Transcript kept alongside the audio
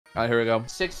All right, here we go.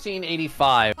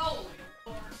 1685.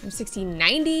 I'm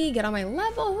 1690. Get on my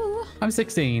level. I'm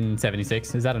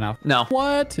 1676. Is that enough? No.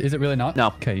 What? Is it really not? No.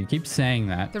 Okay, you keep saying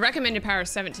that. The recommended power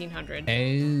is 1700.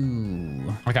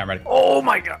 Oh. Okay, I'm ready. Oh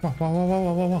my god. Whoa, whoa, whoa,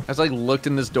 whoa, whoa, whoa. I just like looked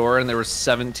in this door and there were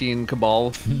 17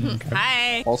 cabal.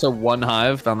 Hi. Also 1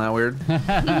 hive. Found that weird.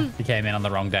 You came in on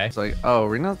the wrong day. It's like, oh,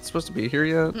 we're not supposed to be here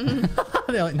yet.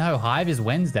 They're like, no, Hive is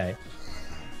Wednesday.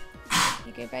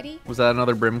 You good, buddy? Was that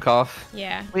another brim cough?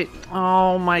 Yeah. Wait,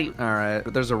 oh my. All right,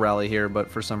 there's a rally here, but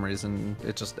for some reason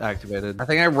it just activated. I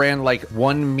think I ran like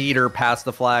 1 meter past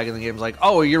the flag and the game's like,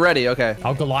 oh, you're ready. Okay.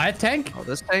 Oh, Goliath tank? Oh,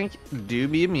 this tank do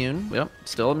be immune. Yep,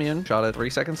 still immune. Shot it 3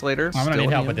 seconds later. I'm gonna still need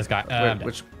help immune. with this guy. Wait,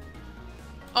 which?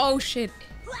 Oh, shit.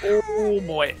 Oh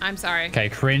boy. I'm sorry. Okay,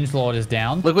 Cringe Lord is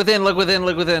down. Look within, look within,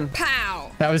 look within.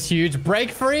 Pow. That was huge. Break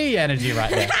free energy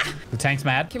right there. The tank's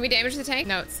mad. Can we damage the tank?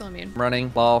 No, it's still immune. Running,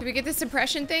 ball. Did we get the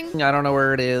suppression thing? I don't know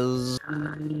where it is.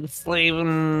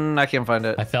 Slavin. I can't find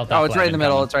it. I felt that. Oh, it's right in the flag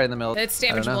middle. coming. It's right in the middle. It's I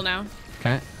don't know. damageable now.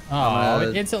 Okay. Oh,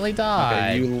 it instantly died.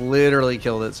 Okay, you literally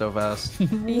killed it so fast.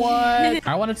 What?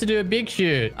 I wanted to do a big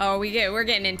shoot. Oh, we're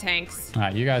getting in tanks. All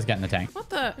right, you guys get in the tank. What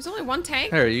the? There's only 1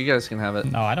 tank? Here, you guys can have it.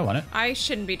 No, I don't want it. I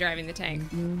shouldn't be driving the tank.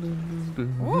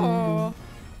 Oh.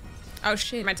 Oh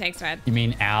shit, my tank's bad. You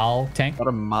mean Owl tank? A lot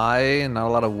of my and not a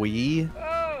lot of we.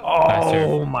 Faster.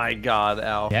 Oh my god,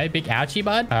 Al. Yeah, big ouchie,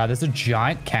 bud. There's a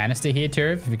giant canister here,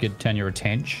 too, if you could turn your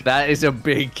attention. That is a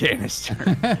big canister.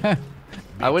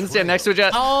 I wouldn't stand next to it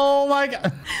yet. Oh my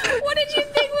god. What did you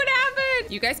think would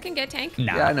happen? You guys can get tank?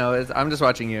 Nah. Yeah, I know. I'm just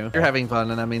watching you. You're having fun,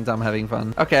 and that means I'm having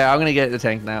fun. Okay, I'm gonna get the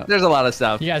tank now. There's a lot of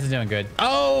stuff. You guys are doing good.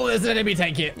 Oh, there's an enemy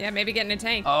tank here. Yeah, maybe getting a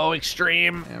tank. Oh,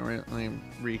 extreme. Yeah, let me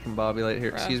recombobulate here.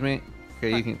 Excuse me.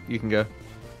 Okay, you can go.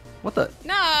 What the?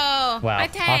 No. Wow. My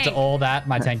tank. After all that,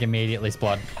 my tank immediately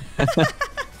splod.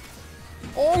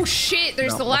 Oh shit,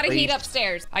 there's No, a lot of heat please.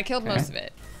 upstairs. I killed most of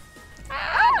it.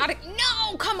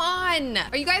 No, come on.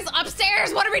 Are you guys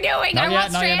upstairs? What are we doing? Not I yet,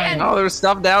 want not yet, not strand. yet. Oh, there's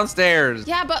stuff downstairs.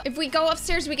 Yeah, but if we go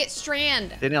upstairs, we get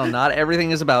strand. Danielle, not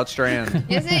everything is about Strand.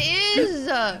 Yes, it is.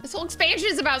 This whole expansion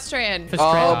is about strand. For Oh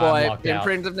strand. boy, Unlocked out.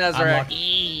 Imprint of Nezarek. Unlocked.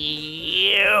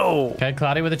 Ew. Okay,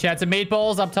 Cloudy with a chance of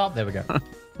meatballs up top. There we go.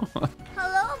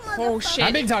 Oh shit.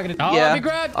 I'm being targeted. Oh, Yeah. I've been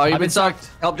grabbed. Oh, you've I've been sucked.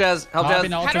 Help Jazz. Help I've Jazz.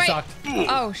 been How ultra do I? sucked.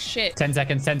 Oh shit. 10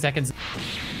 seconds, 10 seconds.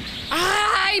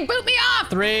 Ah, he booped me off.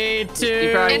 3, 2,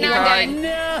 Keep trying, And keep now I'm trying.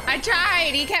 dead. I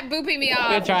tried. He kept booping me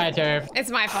off. Good try, Turf. It's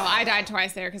my fault. I died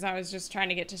twice there because I was just trying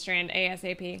to get to strand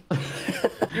ASAP.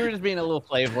 You were just being a little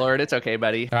flave lord. It's okay,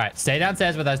 buddy. All right, stay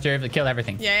downstairs with us, Turf, to kill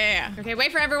everything. Yeah. Okay,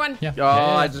 wait for everyone. Yeah. Oh,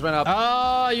 I just went up.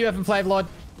 Oh, you haven't Flav Lord.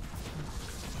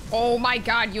 Oh my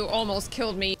god, you almost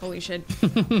killed me. Holy shit.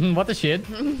 What the shit?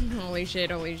 Holy shit,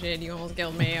 you almost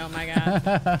killed me. Oh my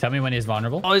god. Tell me when he's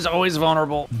vulnerable. Oh, he's always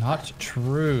vulnerable. Not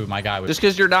true. My guy was. Just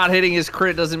because you're not hitting his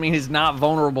crit doesn't mean he's not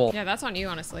vulnerable. Yeah, that's on you,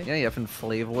 honestly. Yeah, you effing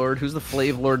Flave Lord. Who's the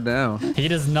Flave Lord now? He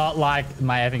does not like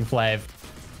my effing Flav.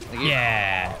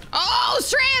 Yeah. Oh,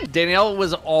 strand! Danielle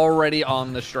was already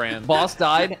on the Strand. Boss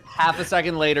died. Half a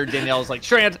second later, Danielle was like,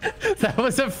 Strand. That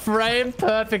was a frame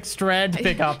perfect strand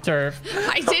pickup, Turf.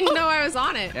 I didn't know I was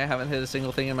on it. Yeah, I haven't hit a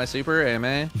single thing in my super,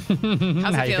 AMA. How's How it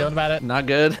you feel? feeling about it? Not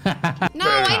good. No,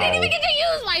 I didn't even get to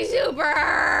use my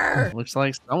super. Looks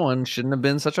like someone shouldn't have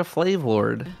been such a Flave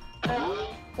Lord.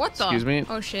 What the? Excuse me?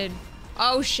 Oh shit.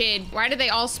 Oh shit. Why did they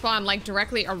all spawn like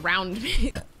directly around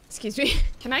me? Excuse me.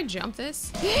 Can I jump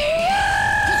this?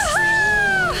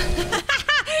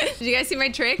 Did you guys see my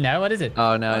trick? No, what is it?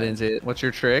 Oh, no, I didn't see it. What's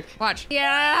your trick? Watch.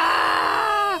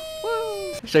 Yeah.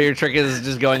 Woo. So your trick is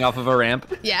just going off of a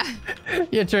ramp? Yeah.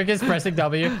 Your trick is pressing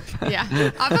W.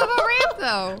 Yeah. Off of a ramp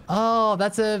though. Oh,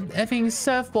 that's a effing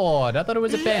surfboard. I thought it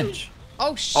was a bench.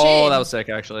 Oh shit. Oh, that was sick,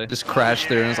 actually. Just crashed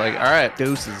through and it's like, all right,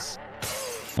 deuces.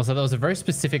 Also, there was a very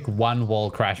specific one wall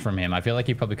crash from him. I feel like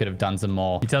he probably could have done some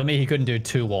more. You telling me he couldn't do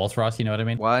 2 walls for us? You know what I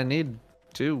mean? Why need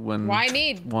 2 when Why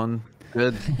need? 1?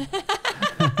 Good.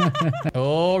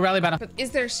 Oh, rally banner. But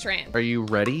is there strand? Are you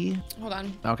ready? Hold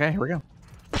on. Okay, here we go.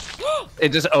 It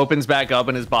just opens back up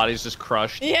and his body's just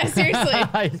crushed. Yeah,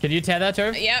 seriously. Can you tear that,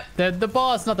 Turf? Yep. The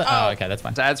boss, not the. Oh, okay, that's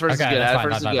fine. So ads versus Okay, good. that's Ads fine,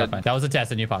 versus that's fine, good. that's fine. That was a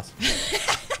test, and you pass.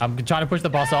 I'm trying to push the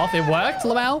boss off. It worked,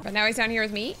 Lamel. But now he's down here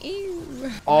with me.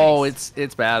 Ew. Oh, Nice.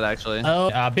 it's bad actually.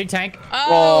 Oh, big tank.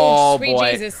 Oh, Oh, sweet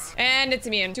boy. Jesus. And it's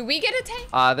immune. Do we get a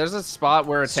tank? There's a spot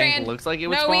where a Strand. tank looks like it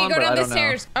would No, spawn, we go but I down the don't know.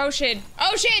 stairs. Oh shit.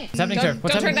 Oh shit. What's happening, Don't, Turf?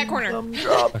 What's don't turn happening? that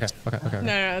corner. No, Okay.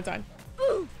 no, that's fine.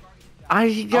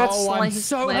 I got I'm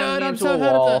so hurt. I'm into so a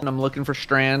hurt. wall. And I'm looking for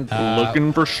Strand.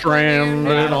 Looking for Strand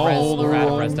in all the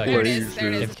wrong There it is. places. There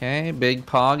it is. Okay, big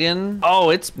poggin. Oh,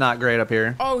 it's not great up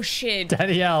here. Oh shit.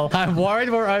 Danielle, I'm worried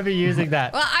we're overusing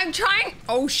that. Well, I'm trying.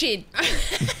 Oh shit.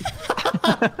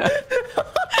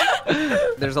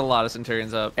 There's a lot of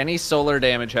Centurions up. Any solar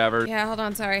damage, Havard? Yeah, hold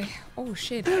on. Sorry. Oh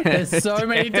shit. There's so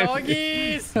many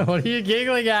doggies. What are you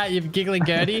giggling at? You giggling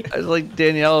Gertie? I was like,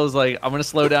 Danielle was like, I'm gonna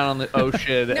slow down on the oh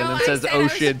shit, and No, then I says said oh I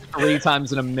was- shit 3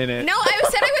 times in a minute. No, I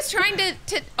said I was trying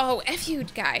to. Oh, F you,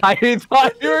 guy. I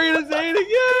thought you were gonna say it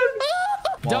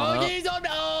again. Doggies! Oh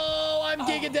no! I'm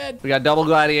gigging dead. We got double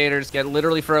gladiators. Get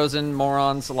literally frozen,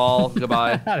 morons. Lol.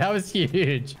 Goodbye. That was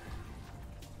huge.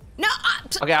 No.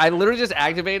 Okay, I literally just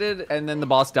activated, and then the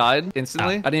boss died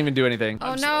instantly. I didn't even do anything.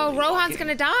 Oh no, Rohan's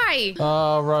gonna die.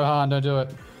 Oh, Rohan, don't do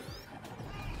it.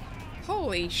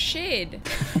 Holy shit.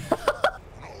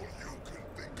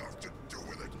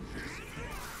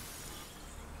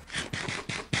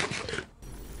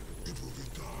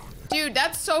 Dude,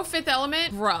 that's so Fifth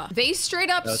Element. Bruh. They straight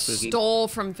up That's spooky. stole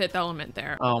from Fifth Element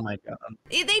there. Oh my god.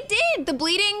 They did. The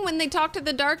bleeding when they talked to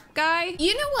the dark guy.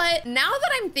 You know what? Now that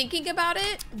I'm thinking about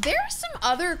it, there's some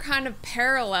other kind of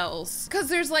parallels. Because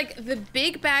there's like the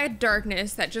big bad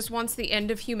darkness that just wants the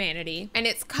end of humanity. And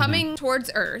it's coming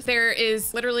towards Earth. There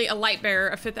is literally a light bearer,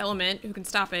 a Fifth Element, who can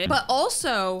stop it. But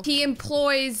also, he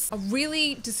employs a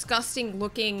really disgusting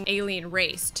looking alien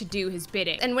race to do his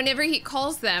bidding. And whenever he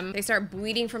calls them, they start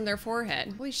bleeding from their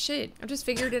forehead. Holy shit. I've just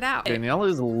figured it out. Danielle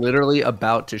is literally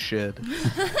about to shit.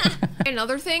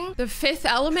 Another thing, the Fifth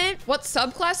Element. What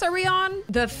subclass are we on?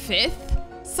 The fifth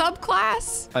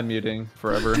subclass? I'm muting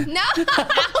forever. No.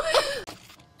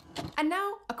 And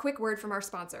now, a quick word from our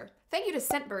sponsor. Thank you to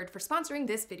Scentbird for sponsoring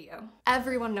this video.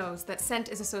 Everyone knows that scent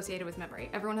is associated with memory.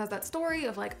 Everyone has that story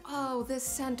of like, oh, this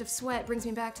scent of sweat brings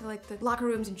me back to like the locker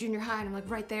rooms in junior high and I'm like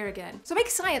right there again. So make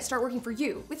science start working for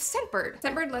you with Scentbird.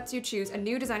 Scentbird lets you choose a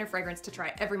new designer fragrance to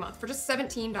try every month for just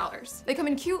 $17. They come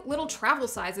in cute little travel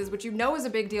sizes, which you know is a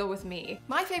big deal with me.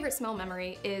 My favorite smell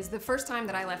memory is the first time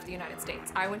that I left the United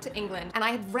States. I went to England and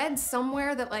I had read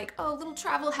somewhere that like, oh, little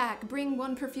travel hack, bring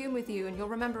one perfume with you and you'll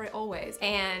remember it always.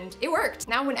 And it worked.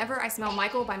 Now whenever I smell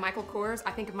Michael by Michael Kors,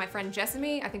 I think of my friend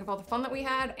Jessamy, I think of all the fun that we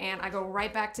had, and I go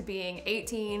right back to being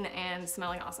 18 and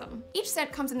smelling awesome. Each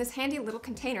scent comes in this handy little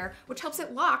container, which helps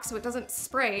it lock so it doesn't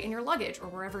spray in your luggage or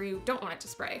wherever you don't want it to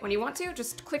spray. When you want to,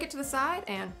 just click it to the side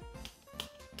and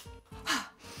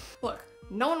look.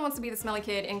 No one wants to be the smelly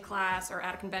kid in class or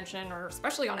at a convention or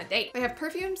especially on a date. They have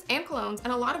perfumes and colognes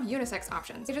and a lot of unisex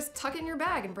options. You just tuck it in your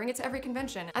bag and bring it to every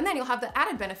convention. And then you'll have the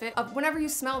added benefit of whenever you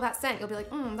smell that scent, you'll be like,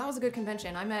 that was a good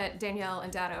convention. I met Danielle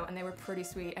and Dado and they were pretty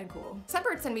sweet and cool.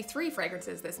 Scentbird sent me 3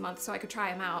 fragrances this month so I could try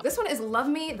them out. This one is Love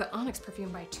Me, the Onyx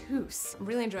perfume by Tous. I'm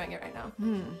really enjoying it right now.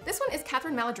 This one is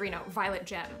Catherine Maladrino, Violet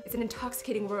Gem. It's an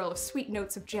intoxicating whirl of sweet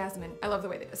notes of jasmine. I love the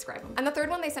way they describe them. And the third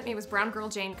one they sent me was Brown Girl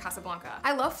Jane Casablanca.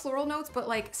 I love floral notes, but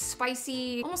like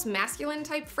spicy, almost masculine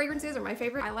type fragrances are my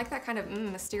favorite. I like that kind of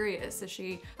mysterious. Is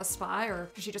she a spy or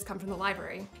does she just come from the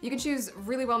library? You can choose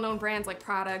really well-known brands like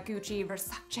Prada, Gucci,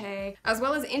 Versace, as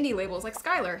well as indie labels like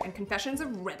Skylar and Confessions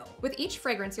of Rebel. With each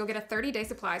fragrance, you'll get a 30-day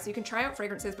supply so you can try out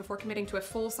fragrances before committing to a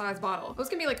full-size bottle. Those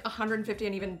can be like 150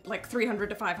 and even like 300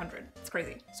 to 500. It's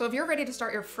crazy. So if you're ready to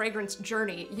start your fragrance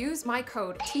journey, use my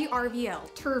code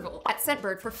TRVL, Turvel, at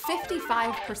Scentbird for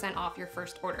 55% off your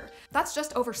first order. That's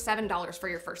just over $7 for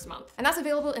your first month. And that's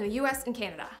available in the US and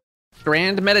Canada.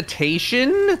 Strand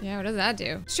meditation? Yeah, what does that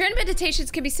do? Strand meditations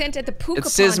can be sent at the Puka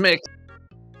It's seismic.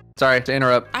 Sorry to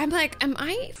interrupt. I'm like, am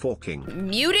I Forking.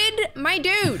 muted? My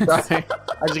dude. Sorry.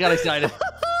 I just got excited.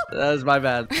 That was my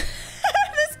bad. This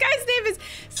guy's name is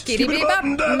Skitty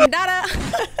Bebop Dada.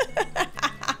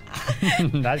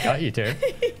 That got you too.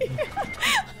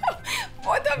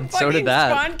 What the fucking So did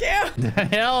that. spawn cam?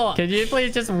 Hell, can you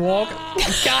please just walk?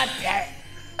 God damn.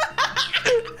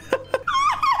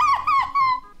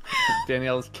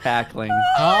 Danielle's cackling.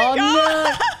 Oh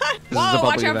no! This is a Whoa, public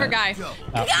watch out for event.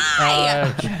 Guy. Guy!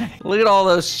 Okay. Look at all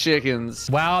those chickens.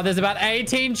 Wow, there's about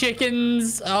 18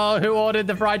 chickens. Oh, who ordered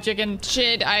the fried chicken?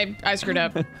 Shit, I screwed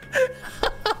up.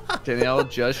 Did Danielle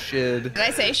just shid.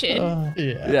 I say shit?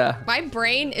 Yeah. Yeah. My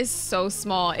brain is so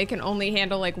small, it can only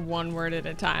handle like one word at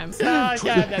a time. Oh,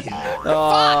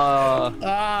 God.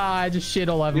 I just shit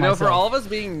all over You know, myself. for all of us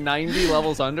being 90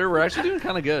 levels under, we're actually doing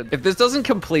kind of good. If this doesn't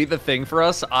complete the thing for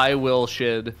us, I will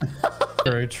shid.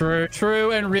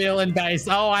 True and real and base.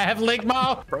 Oh, I have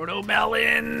Ligma. Proto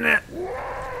melon.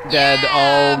 Dead.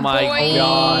 Yeah, Oh my boy.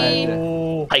 god.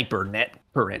 Oh. hyper net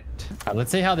current. Let's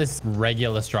see how this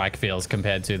regular strike feels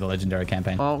compared to the legendary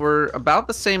campaign. Well, we're about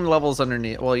the same levels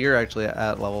underneath. Well, you're actually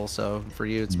at level, so for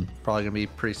you, it's probably gonna be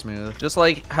pretty smooth. Just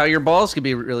like how your balls could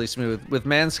be really smooth with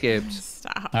Manscaped.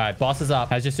 Stop. All right, boss is up.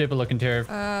 How's your super looking, Tira?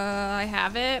 I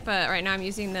have it, but right now I'm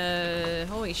using the...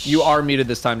 Holy shit. You are muted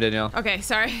this time, Danielle. Okay,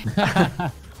 sorry.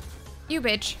 You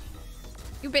bitch.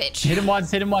 You bitch. Hit him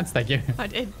once, thank you. I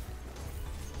did.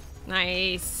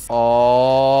 Nice.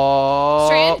 Oh.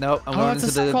 Straight? Nope. I'm going into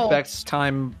the Bex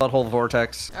time butthole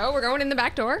vortex. Oh, we're going in the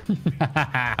back door?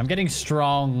 I'm getting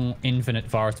strong infinite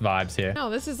forest vibes here. No,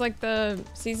 this is like the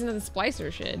season of the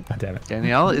Splicer shit. God damn it.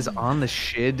 Danielle is on the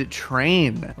shid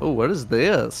train. Oh, what is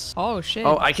this? Oh, shit.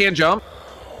 Oh, I can't jump.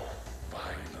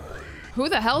 Who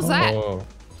the hell's that? Oh.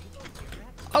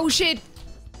 Oh, shit.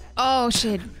 Oh,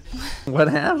 shit. What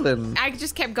happened? I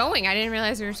just kept going. I didn't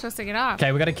realize we were supposed to get off.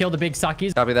 Okay, we gotta kill the big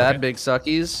suckies. Copy that, Okay. big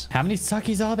suckies. How many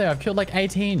suckies are there? I've killed like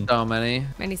 18. So many.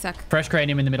 Many suck. Fresh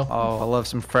cranium in the middle. Oh, I love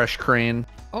some fresh crane.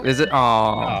 Oh. Is it?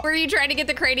 Oh. Were you trying to get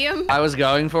the cranium? I was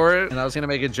going for it, and I was gonna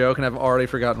make a joke, and I've already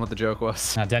forgotten what the joke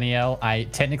was. Now, Danielle, I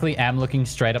technically am looking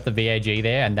straight up the VAG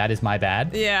there, and that is my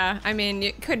bad. Yeah, I mean,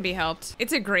 it could be helped.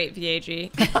 It's a great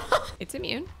VAG. It's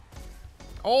immune.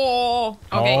 Oh,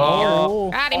 okay.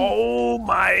 Oh. Got him. Oh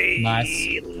my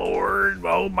Nice. lord.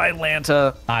 Oh my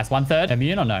Lanta. Nice. 1/3.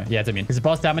 Immune or no? Yeah, it's immune. Is the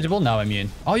boss damageable? No, immune.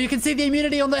 Oh, you can see the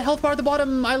immunity on the health bar at the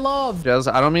bottom. I love.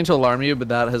 Jez, I don't mean to alarm you, but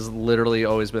that has literally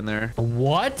always been there.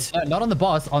 What? No, not on the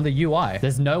boss, on the UI.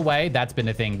 There's no way that's been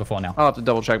a thing before now. I'll have to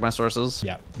double check my sources.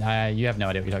 Yeah. You have no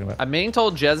idea what you're talking about. I'm being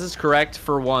told Jez is correct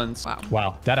for once. Wow.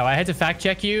 Wow. Dado, I had to fact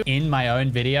check you in my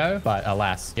own video, but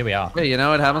alas, here we are. Hey, you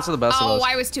know, it happens to the best of Oh, us.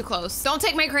 I was too close. Don't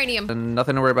take my cranium. And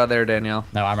nothing to worry about there, Danielle.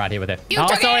 No, I'm right here with it. You Oh,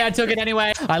 took sorry, it! I took it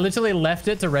anyway. I literally left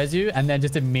it to res you and then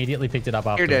just immediately picked it up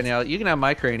Here, afterwards. Danielle, you can have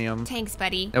my cranium. Thanks,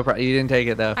 buddy. No problem. You didn't take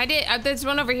it, though. I did. There's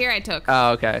one over here I took.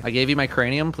 Oh, okay. I gave you my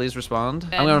cranium. Please respond.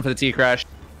 Ben. I'm going for the T-crash.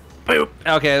 Boop.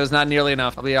 Okay, it was not nearly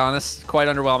enough. I'll be honest. Quite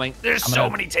underwhelming. There's so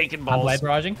many taken I'm balls. blade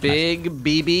barraging. Big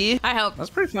BB. I helped. That's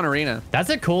a pretty fun arena. That's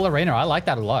a cool arena. I like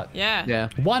that a lot. Yeah. Yeah.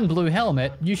 One blue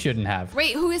helmet you shouldn't have.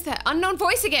 Wait, who is that? Unknown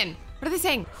voice again. What are they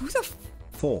saying? Who the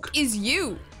Fork. is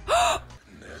you?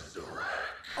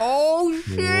 Oh,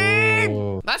 shit.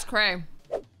 Whoa. That's cray.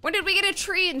 When did we get a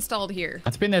tree installed here?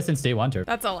 That's been there since D1 too.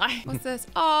 That's a lie. What's this?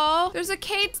 Oh, there's a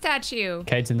Cade statue.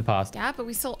 Cade's in the past. Yeah, but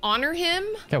we still honor him.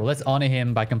 Okay, well, let's honor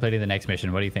him by completing the next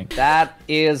mission. What do you think? That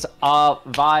is a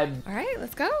vibe. All right,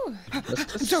 let's go. I'm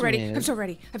so ready. I'm so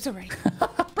ready. I'm so ready.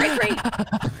 Break free.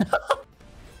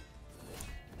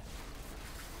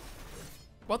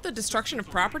 What, the destruction of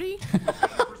property?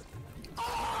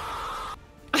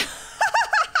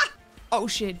 Oh,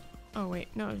 shit. Oh, wait.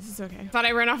 No, this is okay. Thought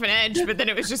I ran off an edge, but then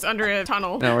it was just under a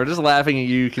tunnel. No, we're just laughing at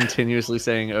you continuously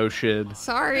saying, oh, shit.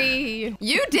 Sorry.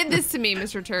 You did this to me,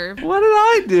 Mr. Turv. What did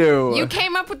I do? You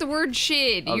came up with the word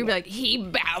shit. You'd be like, he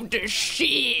bowed to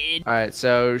shit. All right,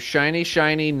 so shiny,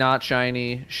 shiny, not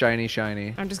shiny, shiny,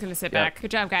 shiny. I'm just gonna sit Yep. back.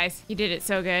 Good job, guys. You did it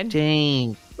so good.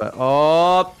 Dang. But,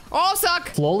 oh, Oh, suck.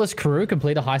 Flawless crew,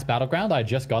 complete a heist battleground. I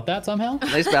just got that somehow.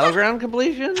 nice battleground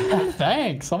completion.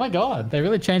 Thanks. Oh my god. They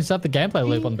really changed up the gameplay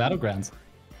loop on Battlegrounds.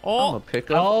 I'm gonna Oh.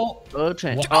 pick up. Oh. Oh,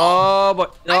 change. Wha- Oh, boy.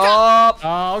 got-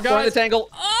 Oh, Oh, going to guys. tangle.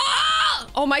 Oh!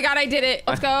 Oh my god, I did it.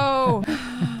 Let's go.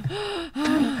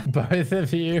 Both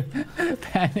of you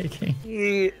panicking.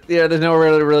 Yeah, there's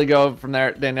nowhere to really go from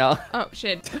there, Danielle. Oh,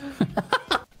 shit.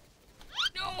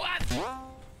 No, what?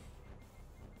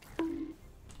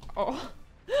 Oh.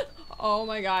 Oh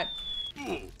my god.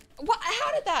 What?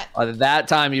 How did that? That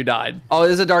time you died. Oh,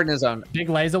 there's a darkness zone. Big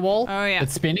laser wall. Oh, yeah.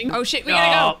 It's spinning. Oh shit, we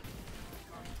gotta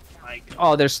go.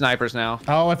 Oh, there's snipers now.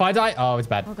 Oh, if I die. Oh, it's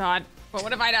bad. Oh god. But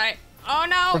what if I die? Oh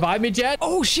no. Revive me, Jet.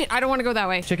 Oh shit, I don't want to go that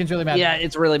way. Chicken's really mad. Yeah,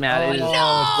 it's really mad. It is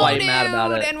No, quite dude, mad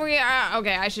about it. And we are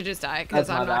okay. I should just die because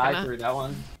That's I'm my not bad. I gonna. threw that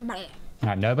one. All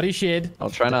right, nobody shid. I'll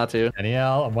try not to.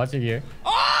 Danielle, I'm watching you.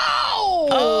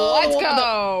 Oh, let's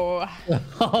go.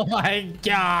 Oh my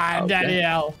god, Okay.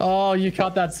 Danielle. Oh, you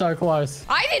cut that so close.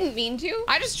 I didn't mean to.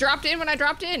 I just dropped in when I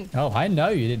dropped in. Oh, I know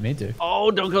you didn't mean to. Oh,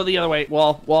 don't go the other way.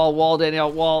 Wall, wall, wall,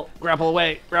 Danielle, wall. Grapple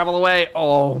away, grapple away.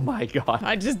 Oh my god.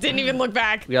 I just didn't even look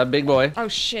back. We got a big boy. Oh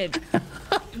shit.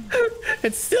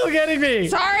 It's still getting me.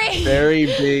 Sorry. Very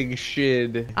big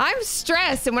shid. I'm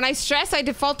stressed, and when I stress, I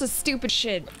default to stupid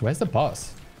shit. Where's the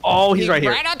boss? Oh, he's right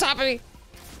here. Right on top of me.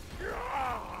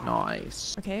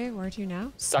 Nice. Okay, where to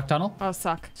now? Suck tunnel. Oh,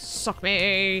 suck. Suck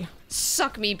me.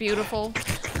 Suck me, beautiful.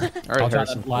 All right, I'll try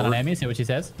Harrison to line on Ford. Amy, see what she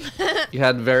says. You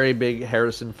had very big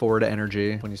Harrison Ford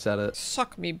energy when you said it.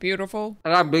 Suck me, beautiful.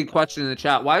 I got a big question in the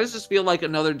chat. Why does this feel like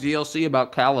another DLC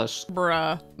about Callus?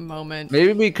 Bruh moment.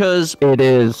 Maybe because it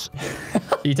is.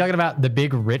 you talking about the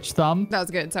big rich thumb? That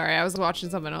was good. Sorry, I was watching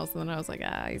something else and then I was like,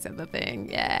 ah, he said the thing.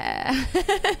 Yeah.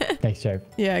 Thanks, Joe.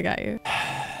 Yeah, I got you.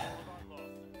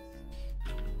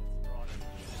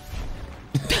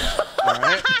 All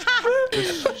right.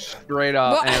 Just straight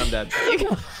up, and I'm dead.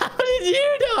 How did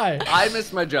you die? I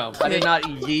missed my jump. I did not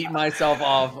yeet myself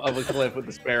off of a cliff with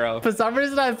the sparrow. For some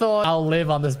reason, I thought I'll live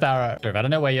on the sparrow. I don't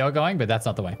know where you're going, but that's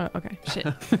not the way. Oh, okay, shit.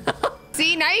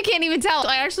 See, now you can't even tell.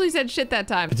 I actually said shit that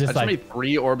time. It's I just just like, made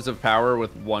 3 orbs of power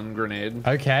with 1 grenade.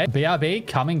 okay, BRB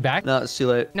coming back. No, it's too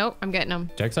late. Nope, I'm getting them.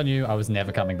 Joke's on you. I was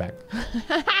never coming back.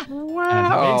 Wow.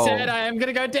 And that being said, I am going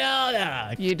to go down.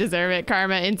 Ah, You deserve it.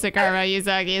 Karma, instant karma. You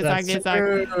suck, you suck, you suck.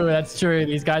 true. That's true.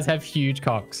 These guys have huge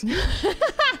cocks.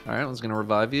 All right, I was going to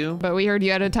revive you. But we heard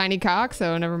you had a tiny cock,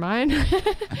 so never mind.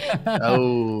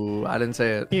 Oh, I didn't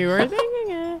say it. You were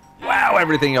thinking it. Wow,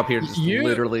 everything up here just You-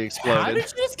 literally How exploded.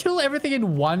 did you just kill everything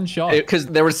in one shot? Because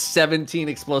there were 17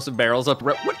 explosive barrels up.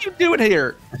 What are you doing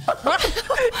here?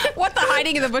 What the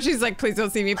hiding in the bushes? He's like, please don't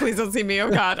see me. Please don't see me.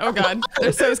 Oh God. Oh God.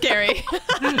 They're so scary.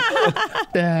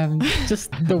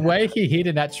 Just the way he hid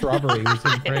in that shrubbery was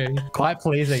just very, quite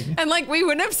pleasing. And like, we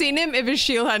wouldn't have seen him if his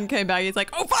shield hadn't came back. He's like,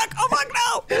 oh fuck. Oh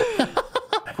fuck, no.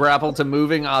 Grapple to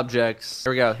moving objects.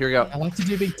 Here we go. Here we go. I like to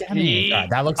do big damage. Right,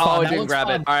 that looks fun. Oh, it that didn't looks grab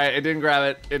fun. it. All right, it didn't grab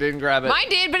it. It didn't grab it. Mine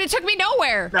did, but it took me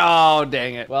nowhere. Oh,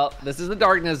 dang it. Well, this is the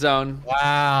darkness zone.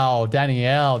 Wow,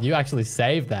 Danielle, you actually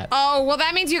saved that. Oh, well,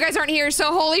 that means you guys aren't here.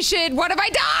 So holy shit. What have I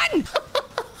done?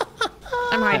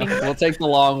 I'm hiding. We'll take the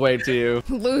long way to you.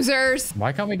 Losers.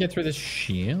 Why can't we get through this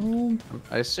shield?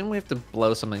 I assume we have to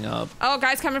blow something up. Oh,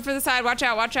 guys coming for the side. Watch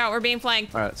out. Watch out. We're being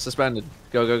flanked. All right, suspended.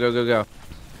 Go, go, go, go, go.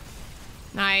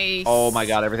 Nice. Oh my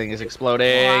God, everything is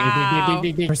exploding. Wow.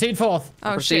 Proceed forth. Oh,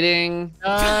 shit. Proceeding.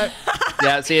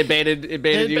 Yeah, see, it baited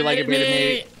you like it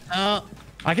baited me.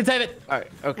 I can save it. All right,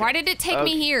 okay. Why did it take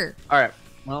me here? All right,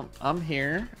 well, I'm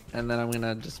here, and then I'm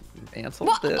gonna just mantle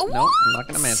What? it. What? Nope, I'm not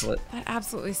gonna mantle it. That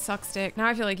absolutely sucks dick. Now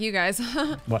I feel like you guys.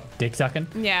 What, dick sucking?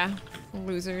 Yeah.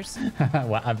 Losers.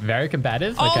 Well, I'm very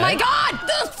combative. Oh okay. my God.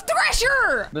 The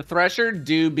Thresher. The Thresher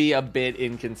do be a bit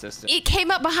inconsistent. It came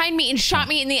up behind me and shot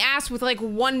me in the ass with like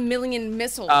 1 million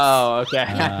missiles. Oh, okay.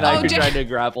 I thought Oh, you were Ja- trying to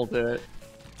grapple to it.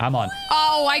 I'm on.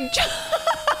 Oh, I jumped.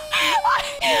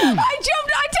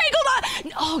 I tangled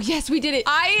on. Oh, yes, we did it.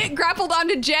 I grappled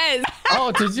onto Jez.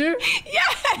 Oh, did you?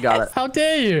 Yes. Got it. How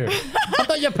dare you? I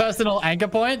thought your personal anchor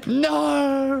point.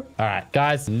 No. All right,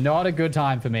 guys, not a good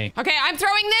time for me. Okay, I'm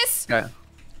throwing this. Okay.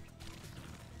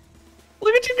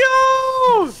 Look at you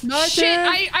go! No, Shit,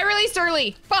 dude. I released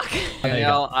early. Fuck.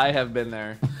 Danielle, I have been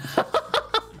there.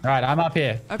 All right, I'm up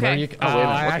here. Okay. Where are you? Oh, wait a minute,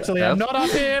 I what actually the am hell? not up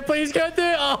here. Please go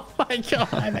through. Oh my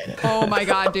God, I made it. Oh my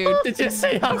God, dude. Did you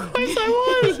see how close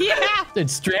I was? Yeah. Dude,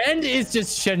 Strand is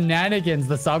just shenanigans,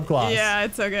 the subclass. Yeah,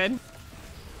 it's so good.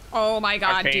 Oh my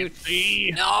God, dude.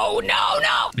 See. No, no,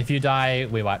 no. If you die,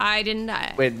 we wipe. I didn't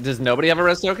die. Wait, does nobody have a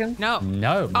rest token? No.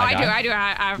 No, Oh, my I guy. do.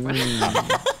 I do.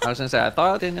 I was gonna say, I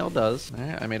thought Danielle does. All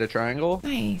right, I made a triangle.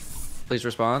 Nice. Please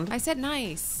respond. I said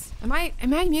nice. Am I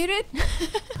muted?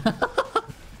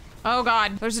 Oh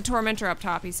God, there's a tormentor up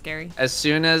top. He's scary. As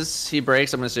soon as he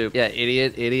breaks, I'm gonna soup. Yeah,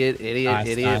 idiot, idiot, idiot, Nice,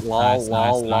 idiot, nice, lol, nice,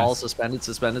 lol, nice, lol, nice. suspended,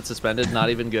 suspended, suspended, not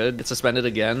even good. It's suspended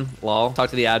again, lol. Talk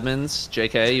to the admins,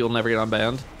 JK, you'll never get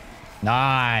unbanned.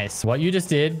 Nice. What you just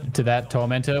did to that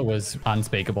tormentor was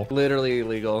unspeakable. Literally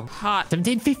illegal. Hot.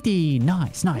 1750.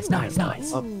 Nice, nice, nice,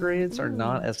 nice. Upgrades are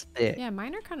not as thick. Yeah,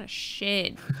 mine are kind of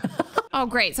shit. Oh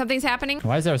great, something's happening.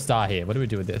 Why is there a star here? What do we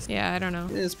do with this? Yeah, I don't know.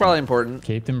 It's probably important.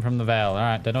 Keep them from the veil. All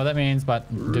right, don't know what that means, but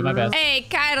do my best. Hey,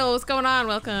 Kyle, what's going on?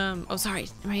 Welcome. Oh, sorry.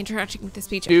 Am I interrupting the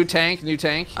speech? New tank, new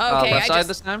tank. Okay, left I side just-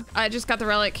 this time. I just got the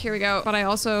relic. Here we go. But I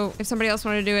also, if somebody else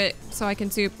wanted to do it, so I can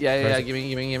soup. Yeah, yeah, yeah, First-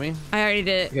 gimme. I already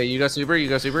did it. Okay, you go super, you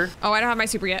go super. Oh, I don't have my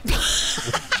super yet.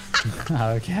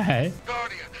 Okay.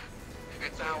 Guardian,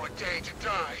 it's our day to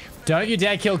die. Don't you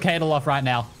dare kill Kadaloff right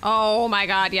now. Oh my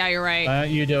God. Yeah, you're right.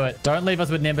 Don't you do it. Don't leave us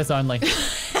with Nimbus only.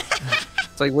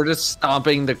 It's like we're just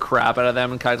stomping the crap out of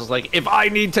them, and Kaisel's like, if I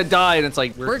need to die, and it's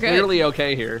like, we're We're good. clearly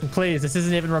okay here. Please, this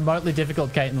isn't even remotely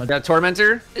difficult, Caitlin. Got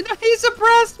Tormentor? He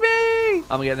suppressed me!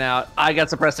 I'm getting out. I got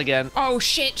suppressed again. Oh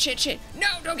shit, shit, shit. No,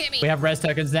 don't get me. We have res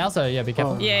tokens now, so yeah, be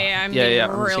careful. Yeah, I'm Yeah, being yeah,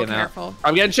 I'm just real getting careful. out.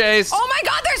 I'm getting chased. Oh my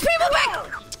God, there's people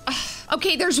back.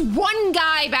 Okay, there's one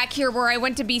guy back here where I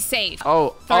went to be safe.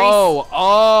 Oh, Sorry.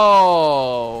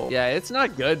 oh. Yeah, it's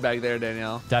not good back there,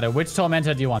 Danielle. Dada, which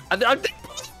tormentor do you want?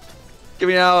 Get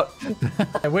me out.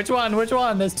 Which one? Which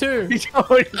one? There's two.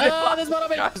 Oh, There's one of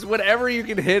me. Guys, whatever you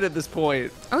can hit at this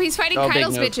point. Oh, he's fighting Oh, big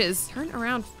Kyle's note. bitches. Turn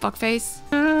around, fuckface.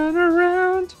 Turn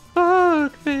around,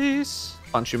 fuckface.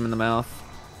 Punch him in the mouth.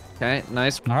 Okay,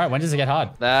 nice. All right, when does it get hard?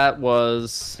 That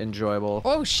was enjoyable.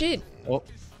 Oh shit. Oh,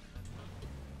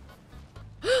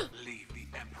 Leave the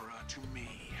Emperor to me.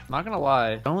 not gonna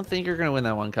lie. I don't think you're gonna win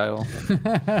that one, Kyle.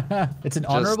 It's an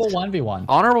honorable 1v1.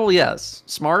 Honorable, yes.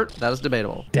 Smart, that is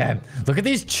debatable. Damn, look at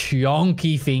these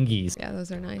chonky thingies. Yeah,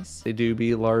 those are nice. They do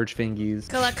be large fingies.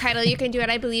 Good luck, Kyle. You can do it.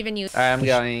 I believe in you. I'm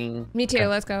going. Me too.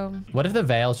 Let's go. What if the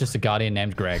Veil's just a guardian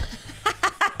named Greg?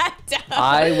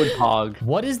 I would hog.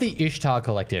 What is the Ishtar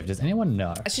Collective? Does anyone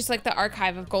know? It's just like the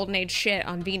archive of Golden Age shit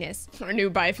on Venus. Our new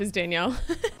bife is Danielle.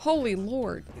 Holy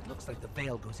Lord. It looks like the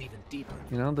veil goes even deeper.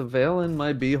 You know, the veil and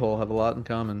my beehole have a lot in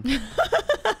common.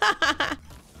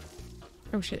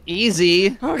 Oh shit.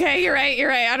 Easy. Okay, you're right. You're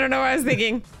right. I don't know what I was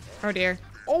thinking. Oh dear.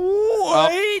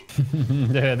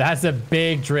 Dude, that's a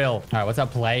big drill. All right, what's our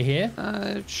play here?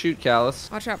 Shoot Callus.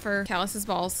 Watch out for Callus's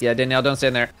balls. Yeah, Danielle, don't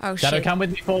stand there. Oh Shadow, shit. come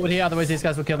with me forward here, otherwise these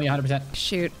guys will kill me 100%.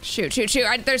 Shoot, shoot, shoot, shoot.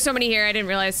 There's so many here. I didn't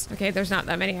realize. Okay, there's not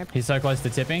that many. He's so close to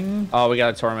tipping. Oh, we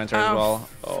got a Tormentor as Oh, well.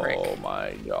 frick. Oh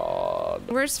my god.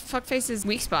 Where's Fuckface's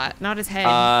weak spot? Not his head.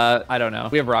 I don't know.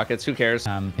 We have rockets. Who cares?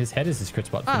 His head is his crit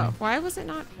spot for Oh, me. why was it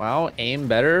not? Wow, aim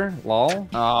better. Lol.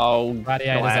 Oh,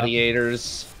 Gladiators up.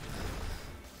 gladiators.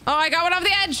 Oh, I got one off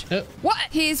the edge. What?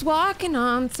 He's walking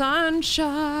on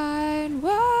sunshine.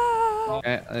 Whoa.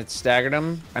 Okay, it staggered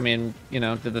him. I mean, you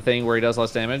know, did the thing where he does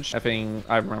less damage. I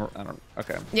remember. I don't.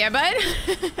 Okay. Yeah, bud.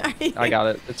 I got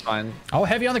it. It's fine. Oh,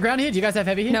 heavy on the ground here. Do you guys have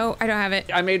heavy here? No, I don't have it.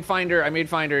 I made finder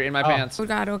in my pants. Oh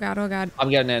god, oh god, oh god. I'm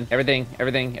getting in. Everything. I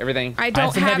I don't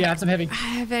have some heavy. I have some heavy.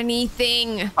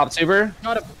 anything. Top super.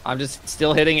 Got him. I'm just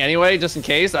still hitting anyway, just in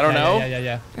case. I don't know.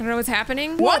 Yeah. I don't know what's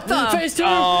happening. What the? Phase two.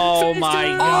 Oh Phase my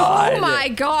two. god. Oh my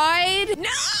god.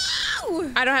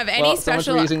 No! I don't have any Well, so much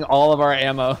special. for using all of our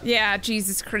ammo. Yeah,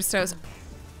 Jesus Christos.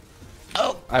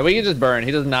 We can just burn.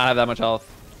 He does not have that much health.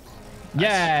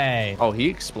 Yay. Oh, he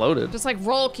exploded. Just like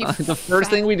roll, you The first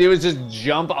thing we do is just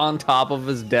jump on top of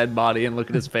his dead body and look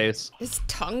at his face. His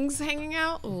tongue's hanging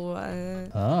out?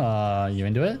 What? Oh, you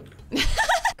into it?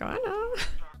 Gonna.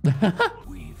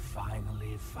 We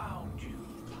finally found you.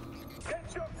 Get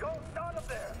your ghost out of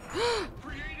there!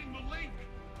 Creating the link!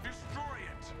 Destroy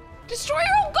it! Destroy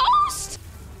your own ghost!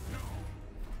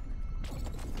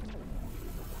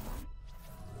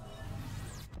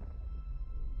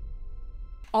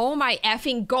 Oh my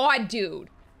effing god, dude.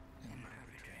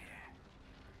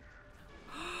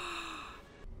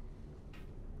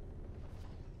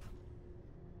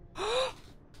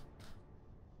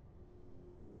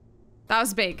 That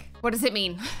was big. What does it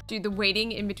mean? Dude, the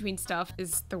waiting in between stuff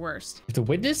is the worst. If the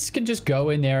witness can just go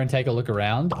in there and take a look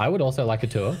around, I would also like a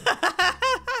tour.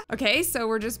 Okay, so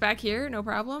we're just back here, no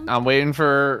problem. I'm waiting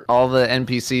for all the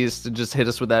NPCs to just hit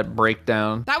us with that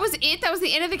breakdown. That was it? That was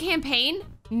the end of the campaign?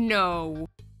 No.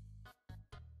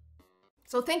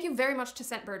 So thank you very much to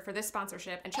Scentbird for this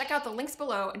sponsorship, and check out the links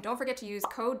below, and don't forget to use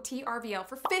code TRVL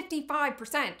for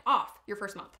 55% off your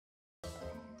first month.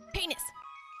 Penis.